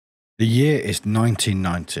The year is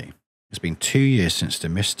 1990. It's been 2 years since the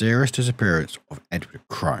mysterious disappearance of Edward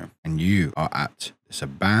Crowe, and you are at this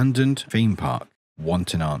abandoned theme park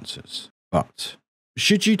wanting answers. But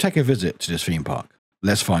should you take a visit to this theme park?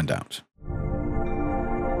 Let's find out.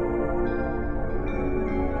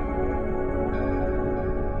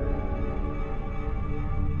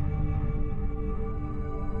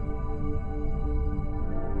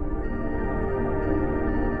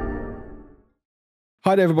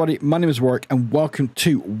 Hi there everybody, my name is Warwick and welcome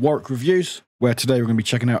to Warwick Reviews, where today we're going to be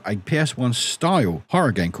checking out a PS1 style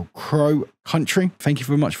horror game called Crow Country. Thank you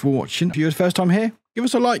very much for watching. If you're the first time here, give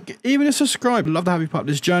us a like, even a subscribe. I'd love to have you part of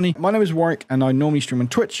this journey. My name is Warwick and I normally stream on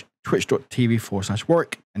Twitch,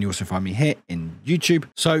 twitch.tv/Warwick, and you also find me here in YouTube.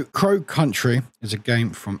 So Crow Country is a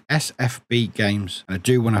game from SFB Games, and I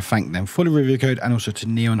do want to thank them for the review code and also to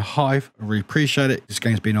Neon Hive. I really appreciate it. This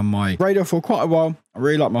game's been on my radar for quite a while. I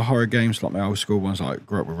really like my horror games, like my old school ones. Like I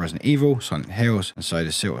grew up with Resident Evil, Silent Hills, and so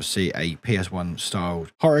to sort of see a PS1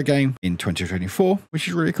 styled horror game in 2024, which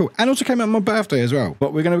is really cool. And also came out on my birthday as well.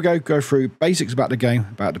 But we're going to go through basics about the game,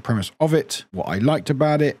 about the premise of it, what I liked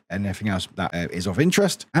about it, and anything else that is of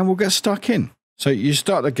interest, and we'll get stuck in. So you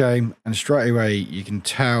start the game and straight away you can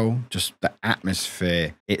tell just the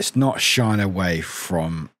atmosphere. It's not shying away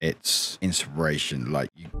from its inspiration. Like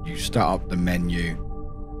you start up the menu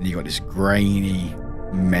and you got this grainy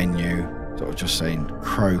menu, sort of just saying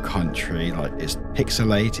Crow Country. Like it's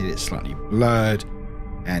pixelated, it's slightly blurred,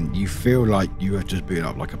 and you feel like you have just booted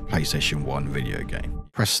up like a PlayStation 1 video game.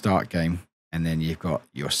 Press start game. And then you've got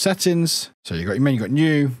your settings. So you've got your menu, you've got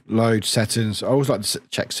new, load, settings. I always like to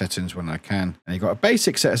check settings when I can. And you've got a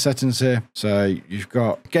basic set of settings here. So you've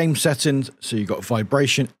got game settings. So you've got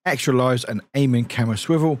vibration, extra lives, and aiming camera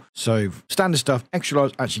swivel. So standard stuff, extra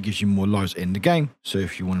lives actually gives you more lives in the game. So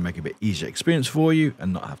if you want to make it a bit easier experience for you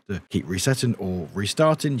and not have to keep resetting or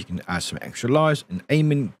restarting, you can add some extra lives. And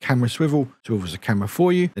aiming camera swivel swivels the camera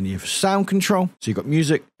for you. Then you have sound control. So you've got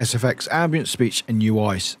music, SFX, ambient, speech, and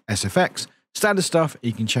UI SFX. Standard stuff,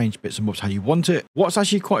 you can change bits and bobs how you want it. What's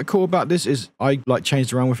actually quite cool about this is I like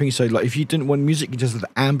changed around with things. So like if you didn't want music, you just have the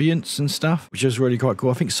ambience and stuff, which is really quite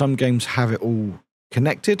cool. I think some games have it all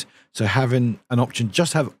connected. So having an option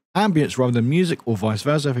just have ambience rather than music or vice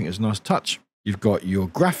versa, I think is a nice touch. You've got your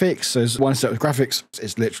graphics. There's one set of graphics.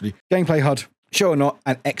 It's literally gameplay HUD, show or not,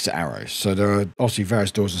 and exit arrows. So there are obviously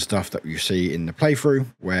various doors and stuff that you see in the playthrough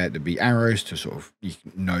where there'll be arrows to sort of, you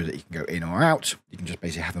know that you can go in or out. You can just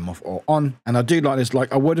basically have them off or on. And I do like this.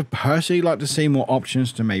 Like I would have personally liked to see more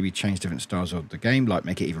options to maybe change different styles of the game, like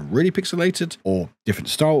make it even really pixelated or different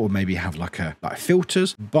style, or maybe have like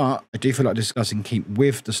filters. But I do feel like this doesn't keep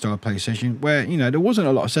with the style of PlayStation where, you know, there wasn't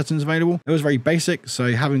a lot of settings available. It was very basic.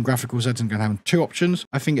 So having graphical settings and having two options,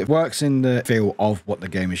 I think it works in the feel of what the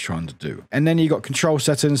game is trying to do. And then you got control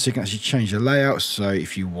settings, so you can actually change the layout. So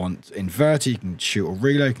if you want inverted, you can shoot or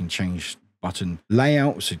reload, you can change button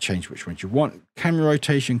layout, so change which ones you want. Camera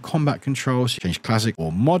rotation, combat controls, change classic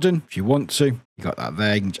or modern if you want to. You got that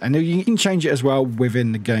there, and you can change it as well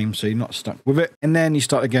within the game, so you're not stuck with it. And then you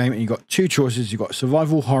start the game and you've got two choices. You've got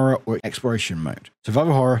survival horror or exploration mode.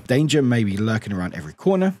 Survival horror, danger may be lurking around every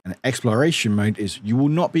corner, and exploration mode is you will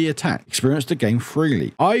not be attacked. Experience the game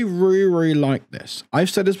freely. I really like this. I've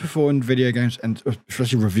said this before in video games and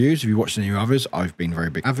especially reviews. If you watch any others, I've been a very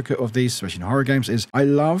big advocate of these, especially in horror games, is I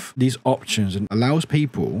love these options and allows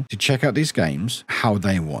people to check out these games how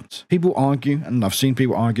they want. People argue, and I've seen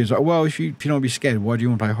people argue, it's like, well, if you don't want to be scared, why do you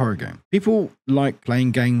want to play a horror game? People like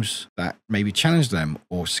playing games that maybe challenge them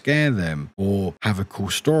or scare them or have a cool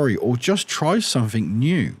story or just try something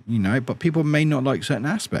new, you know, but people may not like certain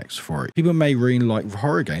aspects for it. People may really like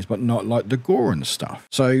horror games, but not like the gore and stuff.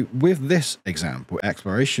 So with this example,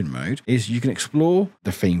 exploration mode is you can explore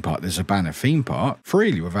the theme park, there's a abandoned theme park,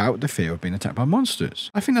 freely without the fear of being attacked by monsters.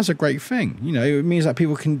 I think that's a great thing. You know, it means that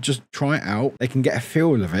people can just try it out. They can get a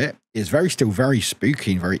feel of it. It's still very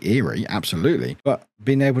spooky and very eerie, absolutely. But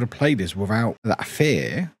being able to play this without that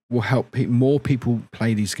fear will help more people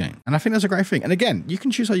play these games. And I think that's a great thing. And again, you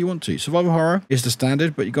can choose how you want to. Survival horror is the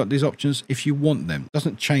standard, but you've got these options if you want them. It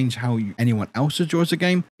doesn't change how anyone else enjoys the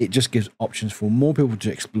game. It just gives options for more people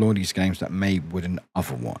to explore these games that wouldn't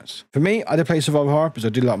otherwise. For me, I did play survival horror because I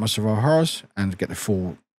do like my survival horrors and get the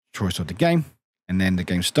full choice of the game. And then the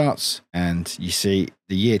game starts and you see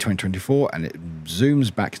the year 2024 and it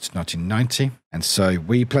zooms back to 1990. And so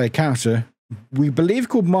we play a character we believe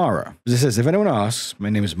called Mara. As it says, if anyone asks, my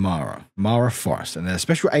name is Mara Forrest, and they're a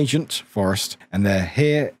special agent, Forrest, and they're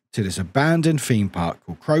here to this abandoned theme park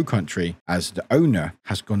called Crow Country, as the owner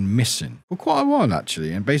has gone missing for quite a while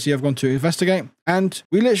actually. And basically I've gone to investigate, and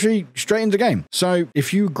we literally straight into the game. So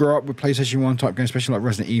if you grew up with PlayStation 1 type games, especially like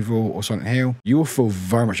Resident Evil or Silent Hill, you will feel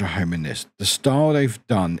very much at home in this. The style they've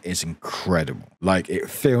done is incredible. Like, it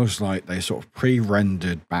feels like they sort of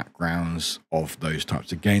pre-rendered backgrounds of those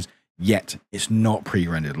types of games, yet it's not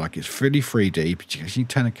pre-rendered. Like, it's fully 3D, but you can actually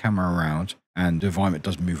turn the camera around and the environment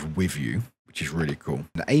does move with you, which is really cool.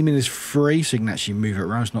 The aiming is free, so you can actually move it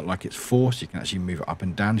around. It's not like it's forced. You can actually move it up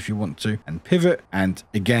and down if you want to, and pivot. And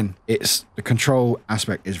again, it's the control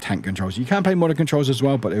aspect is tank controls. You can play modern controls as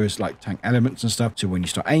well, but there is like tank elements and stuff. So when you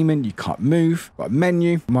start aiming, you can't move. Got a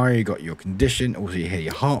menu. Mario, you got your condition. Also, you hear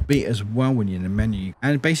your heartbeat as well when you're in the menu.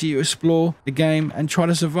 And basically, you explore the game and try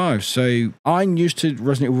to survive. So I'm used to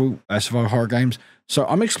Resident Evil survival horror games. So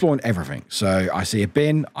I'm exploring everything. So I see a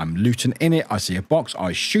bin, I'm looting in it. I see a box,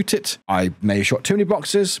 I shoot it. I may have shot too many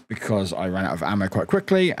boxes because I ran out of ammo quite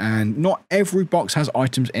quickly, and not every box has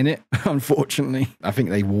items in it, unfortunately. I think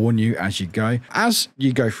they warn you as you go. As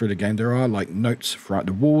you go through the game, there are like notes throughout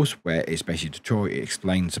the walls where it's basically a tutorial. It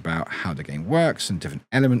explains about how the game works and different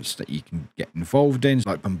elements that you can get involved in.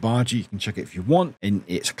 Like Bombardier, you can check it if you want, and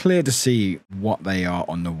it's clear to see what they are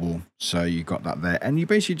on the wall. So you got that there, and you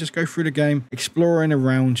basically just go through the game, exploring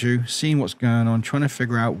around you, seeing what's going on, trying to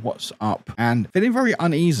figure out what's up, and feeling very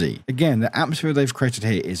uneasy. Again, the atmosphere they've created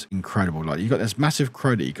here is incredible. Like, you got this massive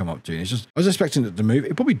crow that you come up to, and it's just, I was expecting it to move.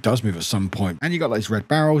 It probably does move at some point, and you got like these red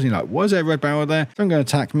barrels, and you're like, what is there a red barrel there? Someone going to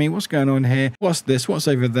attack me? What's going on here? What's this? What's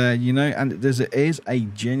over there? You know, and there is a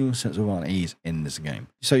genuine sense of unease in this game.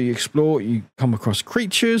 So you explore, you come across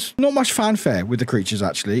creatures. Not much fanfare with the creatures,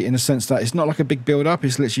 actually, in the sense that it's not like a big build up.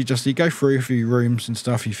 It's literally just you go through a few rooms and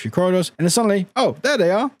stuff, a few corridors, and then suddenly, oh, there they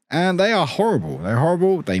are. And they are horrible. They're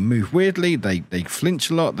horrible. They move weirdly. They flinch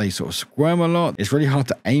a lot. They sort of squirm a lot. It's really hard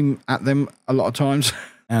to aim at them a lot of times.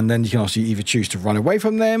 And then you can also either choose to run away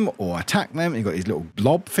from them or attack them. You've got these little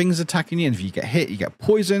blob things attacking you. And if you get hit, you get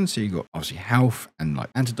poison. So you've got obviously health and like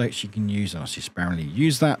antidotes you can use. And obviously sparingly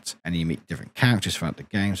use that. And you meet different characters throughout the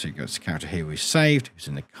game. So you've got this character here we saved, who's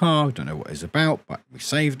in the car. Don't know what it's about, but we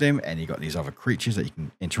saved him. And you got these other creatures that you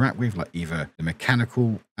can interact with, like either the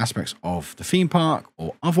mechanical aspects of the theme park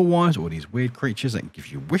or otherwise, or these weird creatures that can give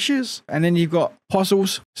you wishes. And then you've got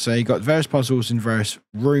puzzles. So you've got various puzzles in various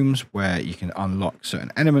rooms where you can unlock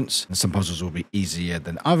certain elements, and some puzzles will be easier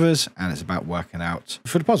than others, and it's about working out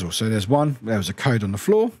for the puzzle. So there's one, there was a code on the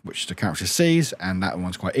floor which the character sees, and that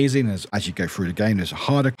one's quite easy. And as you go through the game, there's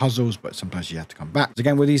harder puzzles, but sometimes you have to come back. So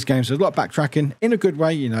again, with these games, there's a lot of backtracking in a good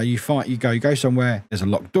way. You know, you go somewhere, there's a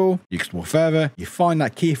locked door, you explore further, you find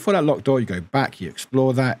that key for that locked door, you go back, you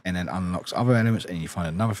explore that, and then unlocks other elements, and you find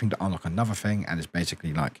another thing to unlock another thing, and it's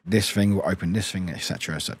basically like this thing will open this thing,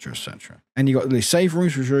 etc, etc, etc. And you got these save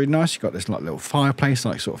rooms, which is really nice. You got this like little fireplace,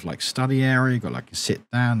 like sort of like study area. You got like a sit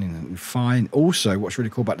down and fine. Also, what's really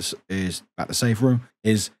cool about this is about the save room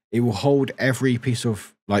is it will hold every piece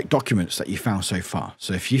of like documents that you found so far.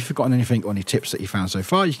 So if you've forgotten anything or any tips that you found so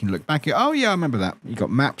far, you can look back at, oh yeah, I remember that. You got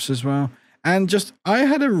maps as well. And just, I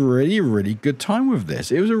had a really, really good time with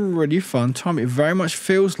this. It was a really fun time. It very much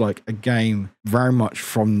feels like a game very much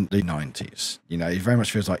from the 90s. You know, it very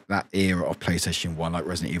much feels like that era of PlayStation 1, like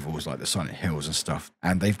Resident Evil, like the Silent Hills and stuff.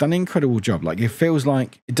 And they've done an incredible job. Like, it feels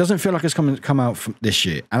like, it doesn't feel like it's come out from this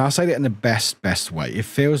year. And I'll say that in the best way. It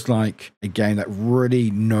feels like a game that really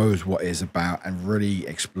knows what it's about and really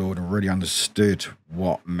explored and really understood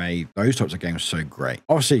what made those types of games so great.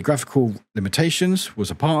 Obviously, graphical limitations was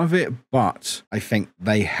a part of it, but I think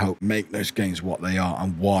they helped make those games what they are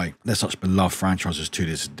and why they're such beloved franchises to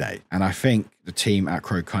this day. And I think the team at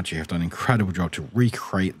Crow Country have done an incredible job to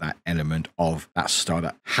recreate that element of that style,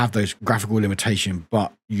 that have those graphical limitations,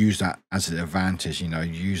 but use that as an advantage, you know,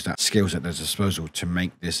 use that skills at their disposal to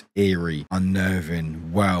make this eerie,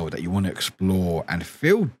 unnerving world that you want to explore and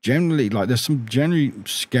feel generally like there's some generally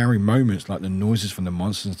scary moments, like the noises from the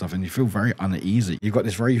monsters and stuff, and you feel very uneasy. You've got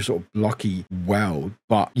this very sort of blocky world,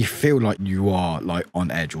 but you feel like you are like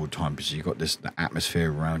on edge all the time because you've got this, the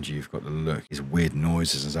atmosphere around you, you've got the look, these weird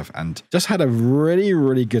noises and stuff, and just had a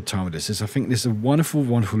really good time with this. I think this is a wonderful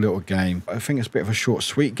little game. I think it's a bit of a short,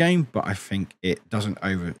 sweet game, but I think it doesn't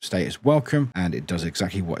overstay its welcome and it does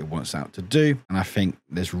exactly what it wants out to do. And I think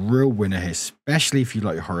there's a real winner here, especially if you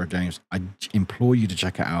like your horror games. I implore you to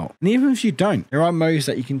check it out. And even if you don't, there are modes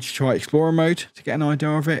that you can try Explorer mode to get an idea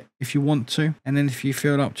of it if you want to. And then if you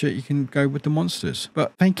feel up to it, you can go with the monsters.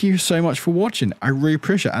 But thank you so much for watching. I really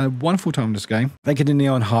appreciate it. I had a wonderful time with this game. Thank you to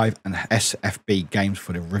Neon Hive and SFB Games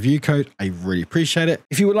for the review code. I really appreciate it.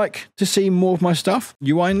 If you would like to see more of my stuff,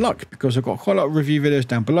 you are in luck because I've got quite a lot of review videos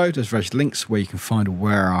down below. There's various links where you can find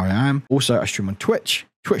where I am. Also, I stream on Twitch,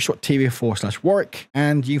 twitch.tv/Warwick,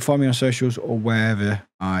 and you can find me on socials or wherever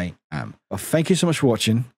I am. Well, thank you so much for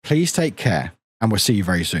watching. Please take care, and we'll see you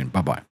very soon. Bye-bye.